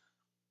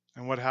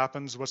 And what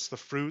happens? What's the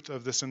fruit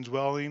of this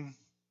indwelling,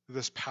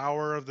 this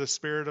power of the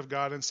Spirit of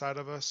God inside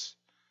of us?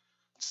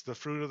 It's the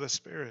fruit of the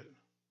Spirit.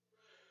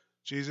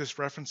 Jesus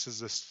references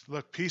this.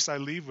 Look, peace I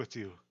leave with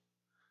you.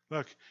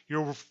 Look,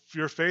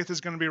 your faith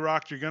is going to be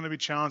rocked. You're going to be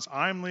challenged.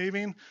 I'm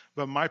leaving,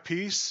 but my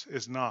peace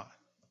is not.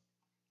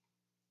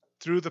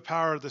 Through the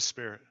power of the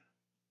Spirit,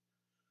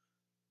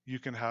 you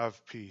can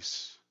have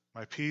peace.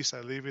 My peace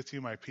I leave with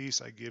you. My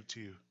peace I give to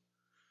you.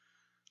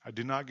 I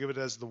do not give it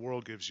as the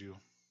world gives you.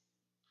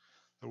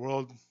 The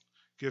world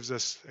gives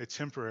us a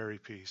temporary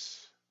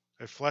peace,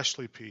 a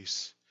fleshly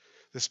peace.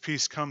 This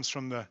peace comes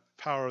from the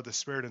power of the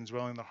Spirit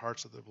indwelling the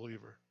hearts of the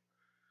believer.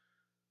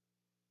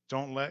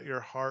 Don't let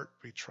your heart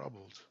be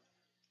troubled.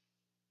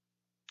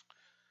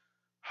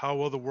 How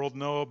will the world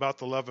know about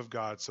the love of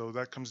God? So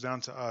that comes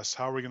down to us.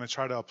 How are we going to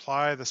try to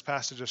apply this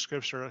passage of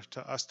Scripture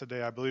to us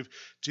today? I believe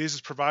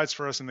Jesus provides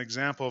for us an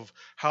example of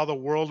how the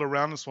world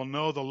around us will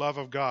know the love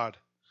of God.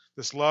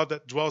 This love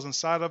that dwells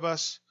inside of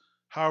us,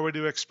 how are we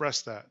to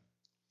express that?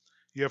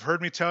 You have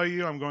heard me tell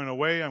you, I'm going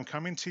away, I'm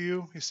coming to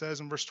you, he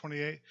says in verse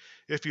 28.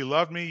 If you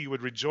loved me, you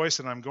would rejoice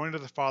that I'm going to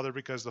the Father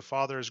because the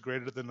Father is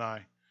greater than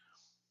I.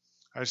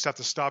 I just have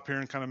to stop here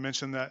and kind of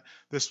mention that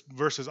this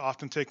verse is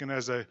often taken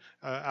as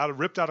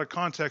ripped out of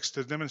context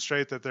to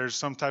demonstrate that there's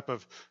some type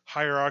of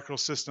hierarchical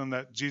system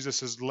that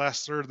Jesus is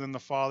lesser than the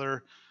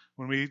Father.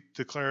 When we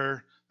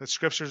declare that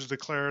Scriptures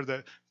declare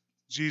that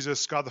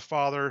Jesus, God the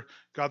Father,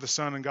 God the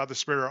Son, and God the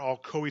Spirit are all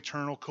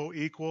co-eternal,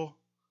 co-equal.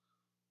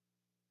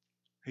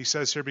 He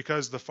says here,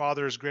 because the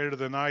Father is greater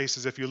than I, he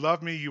says, if you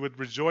love me, you would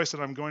rejoice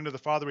that I'm going to the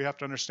Father. We have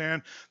to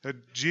understand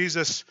that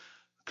Jesus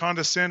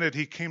condescended.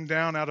 He came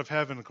down out of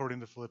heaven,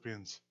 according to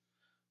Philippians,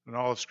 and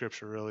all of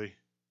Scripture, really.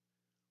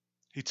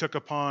 He took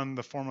upon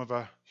the form of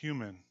a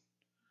human.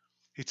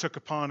 He took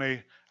upon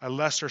a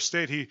lesser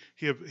state.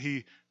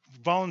 He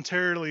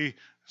voluntarily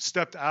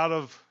stepped out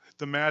of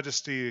the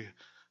majesty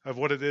of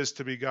what it is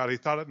to be God. He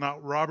thought it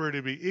not robbery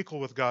to be equal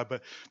with God,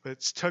 but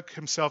took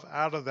himself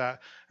out of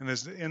that and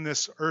is in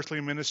this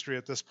earthly ministry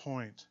at this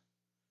point.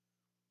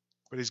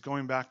 But he's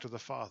going back to the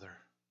Father.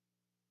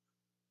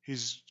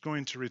 He's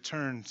going to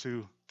return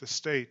to the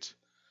state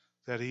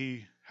that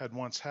he had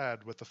once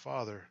had with the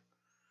Father.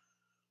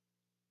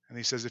 And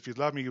he says, if you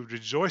love me, you would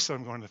rejoice that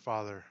I'm going to the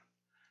Father,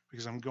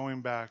 because I'm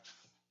going back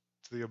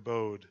to the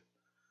abode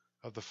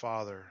of the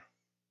Father.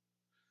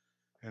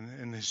 And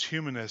in his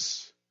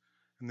humanness,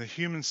 and the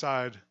human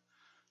side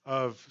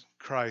of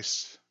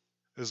Christ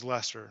is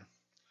lesser,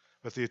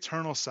 but the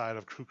eternal side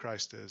of who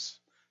Christ is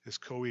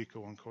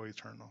co-equal and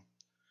co-eternal.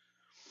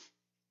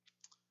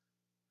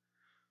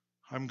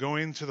 I'm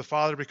going to the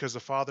Father because the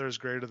Father is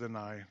greater than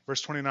I. Verse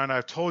 29,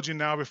 I've told you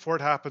now before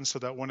it happens so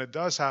that when it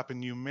does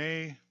happen, you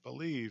may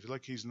believe.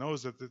 Like he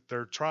knows that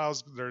their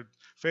trials, their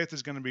faith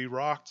is going to be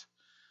rocked.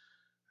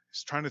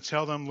 He's trying to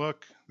tell them,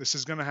 look, this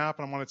is going to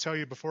happen. I want to tell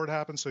you before it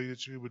happens so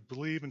that you would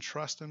believe and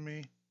trust in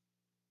me.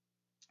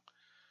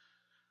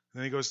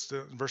 then he goes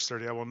to verse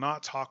 30, I will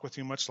not talk with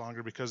you much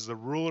longer because the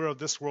ruler of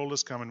this world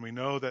is coming. We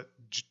know that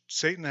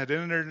Satan had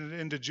entered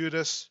into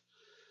Judas,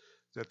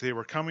 that they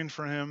were coming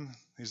for him.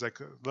 He's like,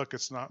 look,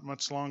 it's not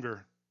much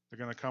longer. They're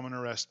going to come and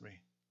arrest me.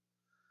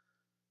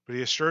 But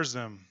he assures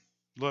them,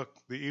 look,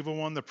 the evil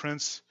one, the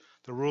prince,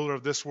 the ruler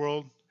of this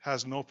world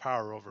has no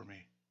power over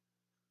me.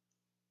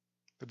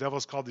 The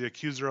devil's called the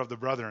accuser of the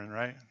brethren,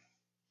 right?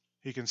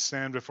 He can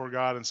stand before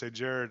God and say,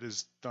 Jared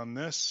has done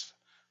this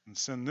and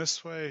sinned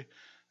this way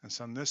and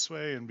sinned this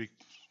way, and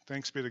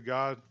thanks be to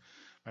God,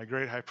 my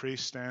great high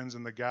priest stands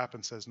in the gap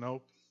and says,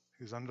 nope,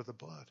 he's under the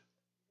blood.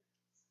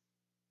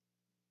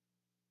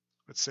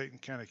 But Satan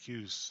can't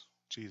accuse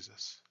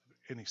Jesus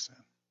of any sin.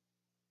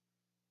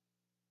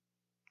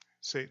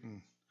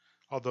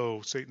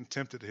 Although Satan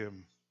tempted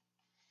him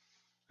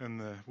in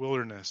the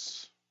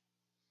wilderness,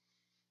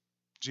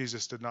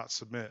 Jesus did not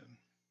submit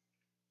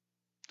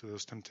to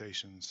those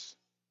temptations.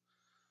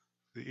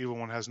 The evil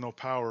one has no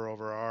power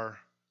over our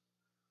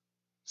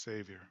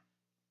Savior.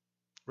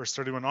 Verse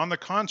 31, on the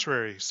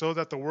contrary, so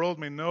that the world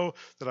may know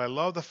that I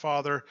love the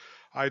Father,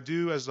 I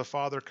do as the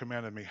Father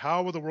commanded me.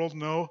 How will the world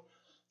know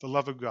the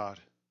love of God?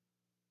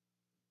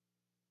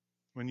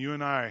 When you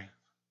and I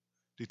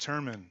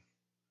determine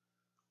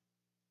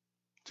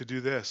to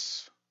do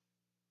this,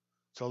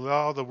 to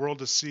allow the world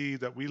to see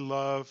that we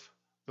love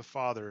the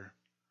Father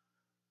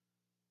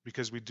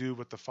because we do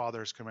what the Father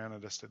has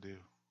commanded us to do.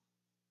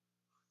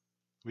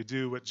 We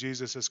do what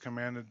Jesus has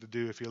commanded to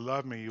do. If you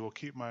love me, you will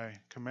keep my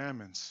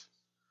commandments.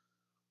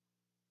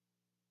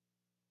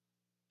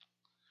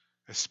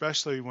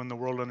 Especially when the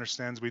world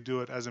understands we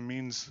do it as a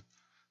means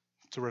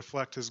to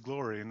reflect his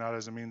glory and not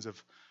as a means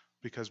of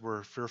because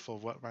we're fearful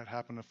of what might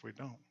happen if we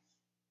don't.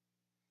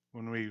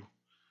 When we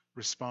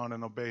respond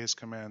and obey his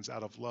commands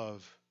out of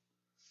love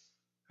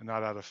and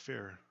not out of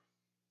fear.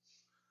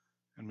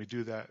 And we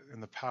do that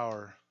in the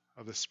power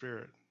of the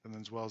Spirit and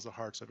as well as the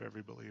hearts of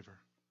every believer.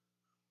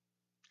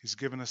 He's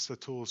given us the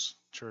tools,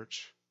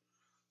 church,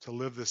 to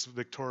live this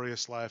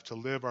victorious life, to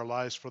live our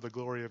lives for the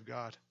glory of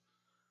God.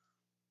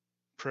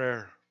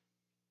 Prayer,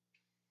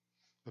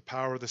 the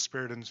power of the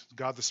Spirit, and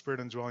God the Spirit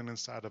indwelling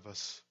inside of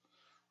us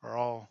are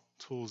all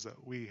tools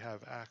that we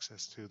have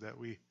access to, that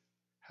we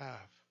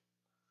have.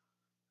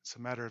 It's a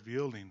matter of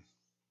yielding.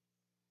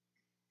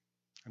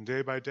 And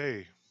day by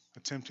day,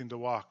 attempting to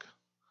walk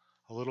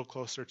a little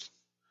closer,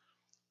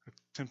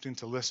 attempting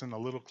to listen a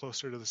little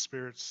closer to the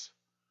Spirit's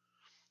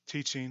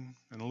teaching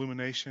and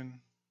illumination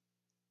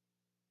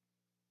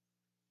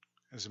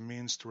as a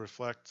means to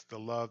reflect the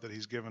love that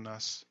he's given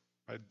us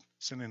by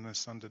sending his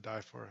Son to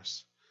die for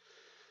us.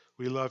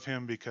 We love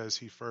him because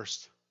he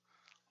first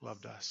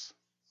loved us.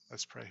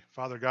 Let's pray.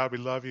 Father God, we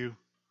love you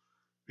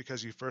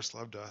because you first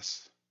loved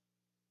us.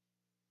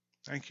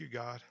 Thank you,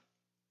 God.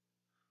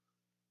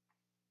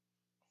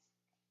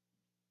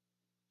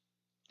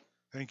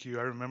 Thank you.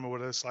 I remember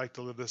what it's like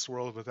to live this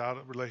world without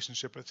a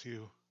relationship with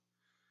you.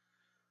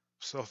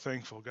 So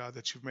thankful, God,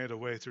 that you've made a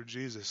way through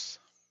Jesus.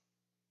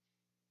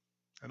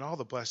 And all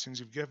the blessings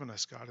you've given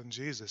us, God, in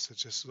Jesus.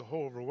 It's just the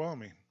whole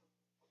overwhelming.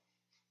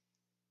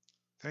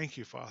 Thank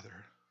you, Father.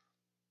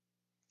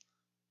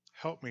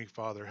 Help me,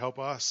 Father. Help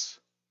us.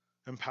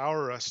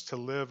 Empower us to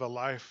live a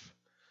life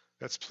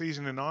that's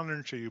pleasing and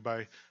honoring to you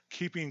by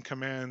keeping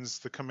commands,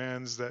 the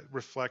commands that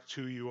reflect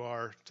who you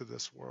are to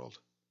this world.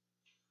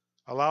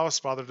 Allow us,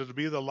 Father, to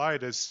be the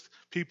light as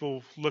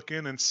people look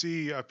in and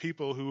see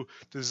people who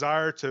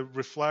desire to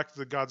reflect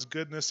God's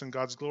goodness and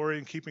God's glory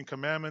and keeping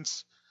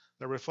commandments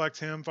that reflect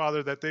him,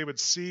 Father, that they would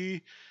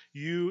see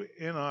you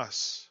in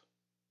us.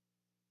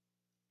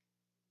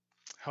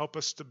 Help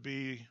us to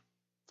be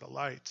the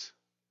light,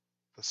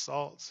 the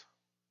salt.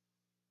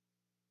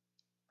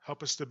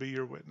 Help us to be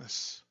your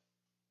witness,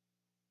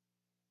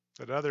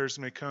 that others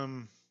may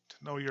come to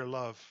know your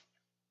love,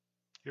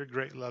 your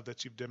great love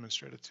that you've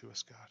demonstrated to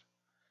us, God.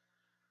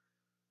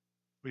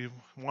 We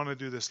want to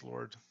do this,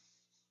 Lord,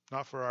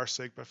 not for our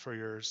sake, but for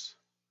yours.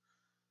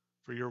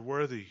 For you're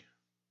worthy.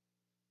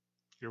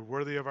 You're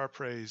worthy of our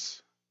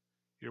praise.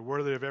 You're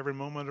worthy of every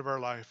moment of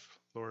our life,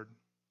 Lord.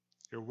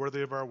 You're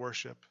worthy of our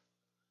worship.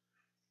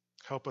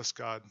 Help us,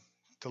 God,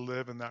 to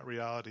live in that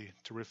reality,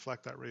 to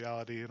reflect that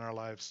reality in our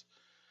lives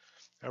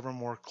ever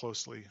more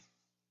closely.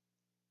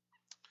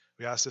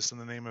 We ask this in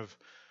the name of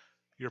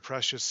your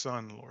precious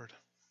Son, Lord,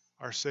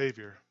 our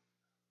Savior.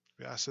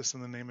 We ask this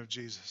in the name of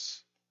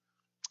Jesus.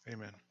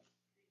 Amen.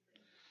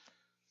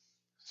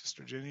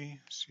 Sister Jenny,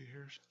 is she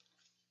here?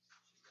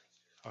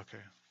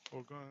 Okay.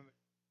 We'll go on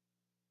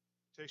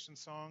the invitation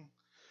song.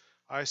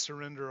 I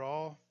surrender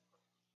all.